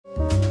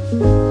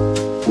Hello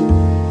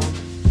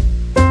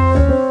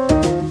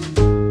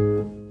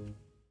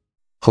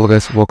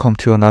guys, welcome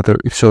to another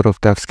episode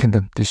of Dev's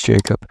Kingdom. This is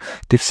Jacob.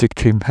 DeepSeek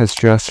team has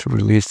just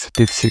released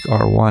DeepSeek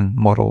R1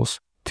 models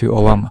to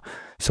Ollama.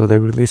 So they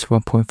released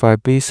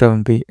 1.5b,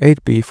 7b,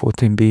 8b,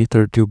 14b,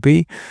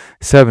 32b,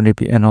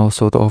 70b, and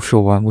also the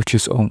official one, which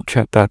is on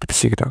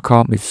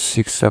chat.deepseek.com, is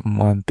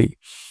 671b.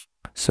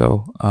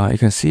 So you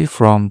can see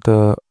from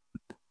the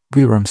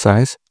VRAM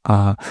size,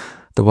 the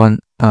one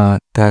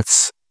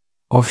that's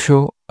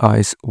official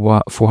is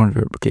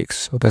 400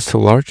 gigs. So that's too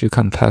large. You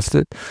can't test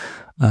it.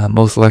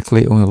 Most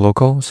likely only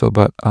local. So,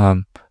 but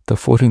the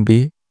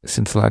 14B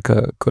seems like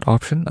a good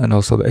option, and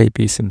also the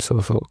 8B seems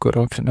also a good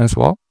option as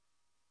well.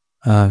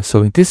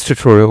 So in this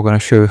tutorial, we're going to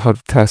show you how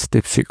to test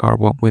DeepSeek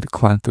R1 with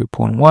Cline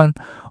 3.1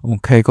 on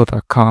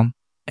Kaggle.com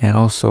and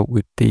also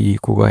with the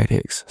Google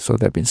IDX. So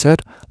that being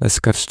said, let's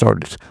get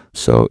started.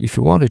 So if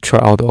you want to try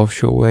out the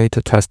official way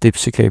to test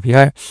DeepSeek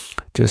API,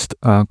 just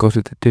go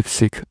to the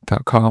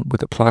DeepSeek.com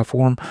with the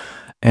platform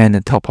and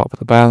then top up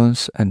the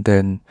balance, and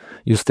then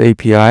use the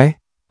API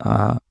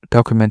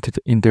documented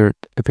in their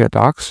API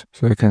docs,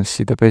 so you can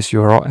see the base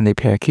URL and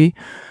API key,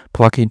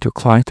 plug into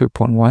Cline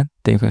 3.1,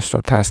 then you can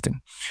start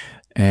testing.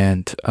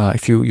 And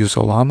if you use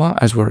Ollama,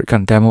 as we're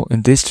going to demo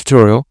in this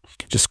tutorial,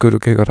 just go to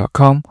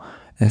Kaggle.com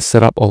and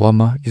set up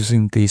Ollama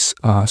using these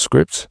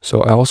scripts.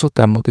 So I also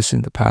demoed this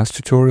in the past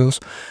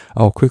tutorials.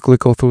 I'll quickly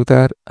go through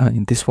that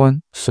in this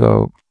one.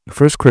 So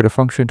first, create a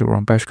function to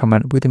run bash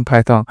command within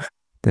Python.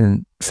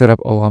 Then set up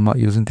Ollama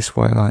using this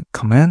white line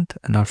command,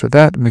 and after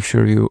that, make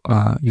sure you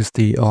use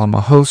the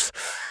Ollama host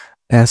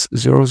as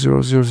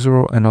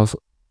 0000 and also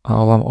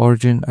Ollama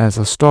origin as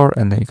a star,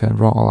 and then you can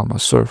run Ollama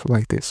serve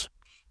like this.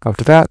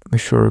 After that,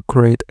 make sure to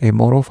create a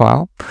model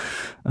file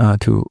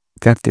to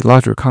get the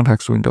larger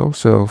context window.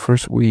 So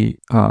first we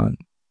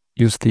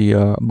use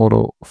the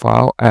model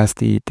file as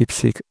the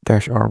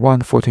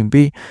DeepSeek-R1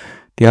 14b.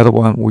 The other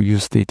one we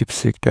use the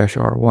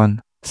DeepSeek-R1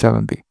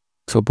 7b.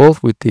 So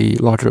both with the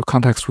larger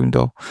context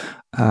window,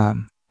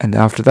 and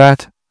after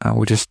that,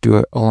 we just do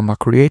an Ollama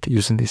create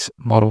using this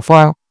model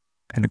file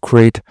and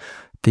create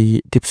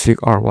the DeepSeek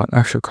R1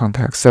 actual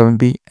context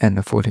 7b and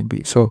the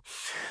 14b. So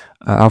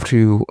after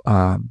you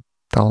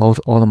download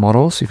all the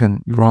models, you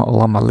can run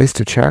Ollama list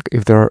to check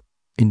if they're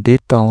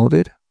indeed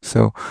downloaded.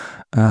 So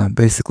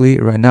basically,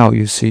 right now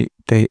you see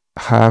they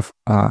have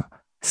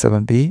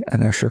 7b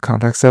and actual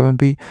context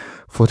 7b,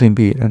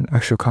 14b and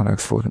actual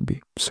context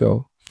 14b.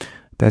 So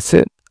that's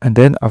it. And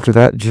then after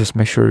that, just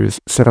make sure you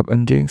set up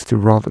engines to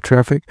route the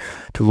traffic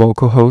to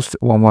localhost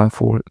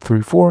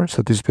 11434.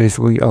 So this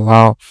basically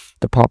allow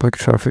the public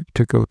traffic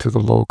to go to the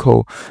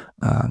local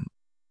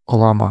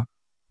Ollama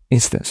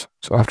instance.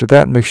 So after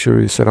that, make sure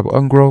you set up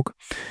ungrok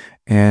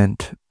and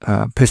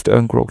paste the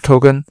ungrok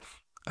token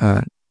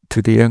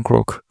to the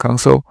ungrok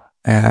console,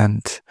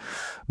 and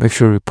make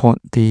sure you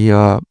point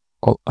the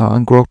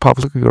ungrok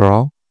public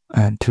URL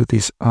and to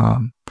this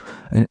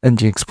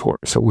engine export,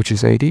 so which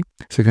is 80.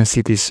 So you can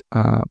see this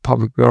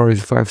public URL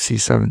is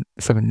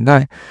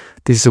 5C779.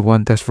 This is the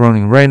one that's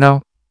running right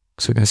now.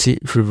 So you can see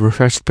if you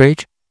refresh the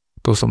page,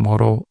 those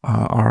models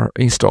are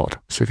installed.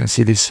 So you can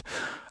see this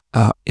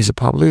is a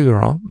public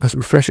URL. Let's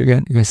refresh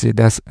again. You can see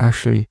that's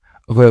actually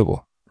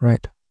available,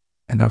 right?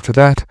 And after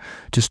that,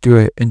 just do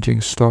a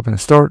engine stop and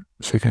start,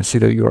 so you can see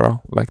the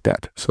URL like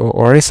that. So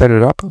already set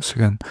it up, so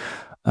you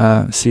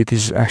can see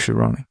this is actually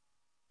running.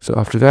 So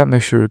after that,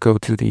 make sure you go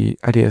to the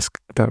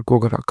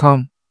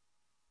idx.google.com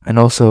and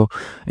also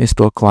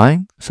install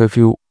Cline. So if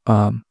you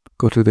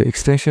go to the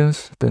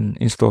extensions, then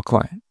install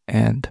Cline.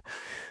 And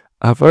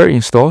I've already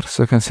installed,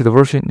 so you can see the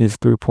version is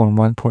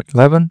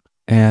 3.1.11.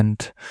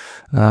 And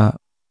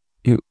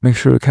you make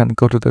sure you can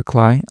go to the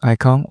Cline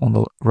icon on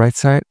the right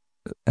side,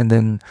 and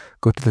then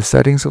go to the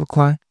settings of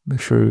Cline.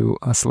 Make sure you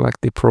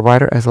select the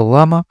provider as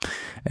Ollama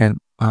and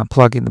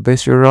plug in the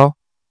base URL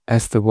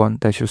as the one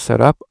that you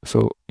set up.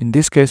 So in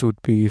this case, it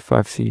would be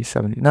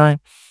 5C79,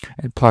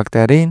 and plug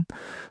that in.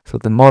 So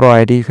the model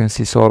ID, you can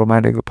see, is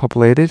automatically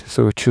populated.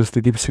 So choose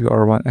the DeepSeek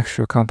R1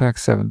 extra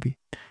context 7b.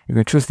 You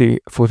can choose the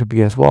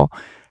 14b as well.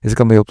 It's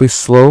going to be a bit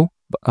slow,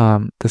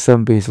 but the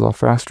 7b is a lot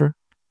faster.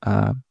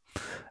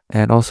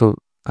 And also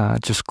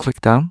just click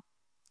down,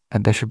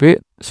 and that should be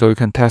it. So you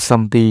can test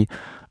some of the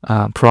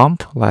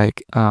prompt,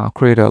 like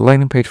create a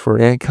landing page for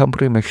any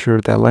company. Make sure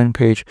that landing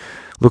page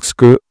looks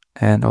good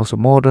and also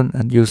modern,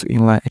 and use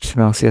inline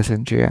HTML, CSS,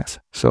 and JS.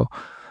 So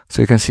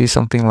you can see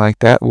something like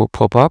that will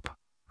pop up,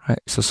 right?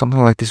 So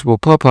something like this will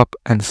pop up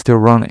and still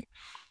running.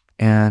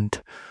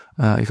 And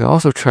you can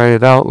also try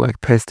it out, like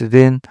paste it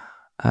in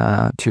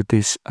to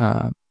this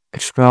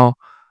HTML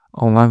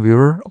online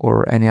viewer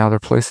or any other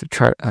place to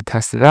try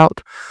test it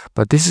out.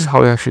 But this is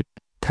how you actually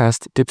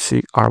test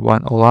DeepSeek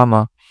R1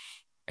 Ollama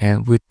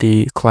and with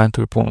the Cline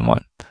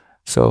 3.1.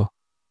 So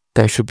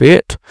that should be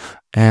it.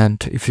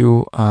 And if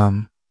you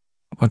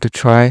want to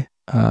try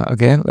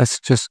again, let's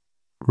just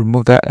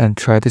remove that and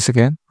try this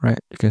again, right?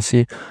 You can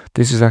see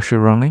this is actually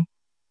running,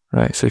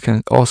 right? So you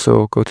can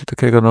also go to the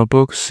Kaggle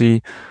notebook,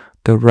 see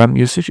the RAM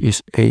usage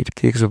is 8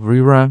 gigs of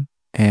VRAM,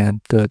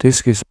 and the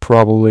disk is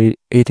probably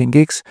 18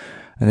 gigs,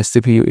 and the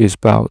CPU is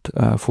about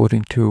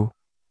 42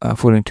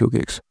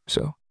 gigs.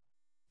 So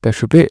that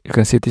should be it. You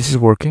can see this is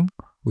working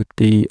with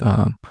the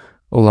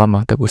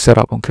Ollama that we set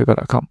up on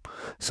Kaggle.com.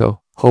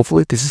 So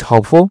hopefully this is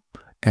helpful,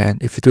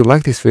 and if you do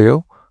like this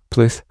video,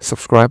 please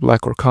subscribe,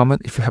 like, or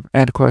comment if you have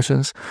any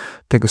questions.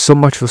 Thank you so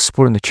much for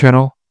supporting the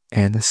channel,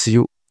 and see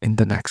you in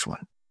the next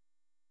one.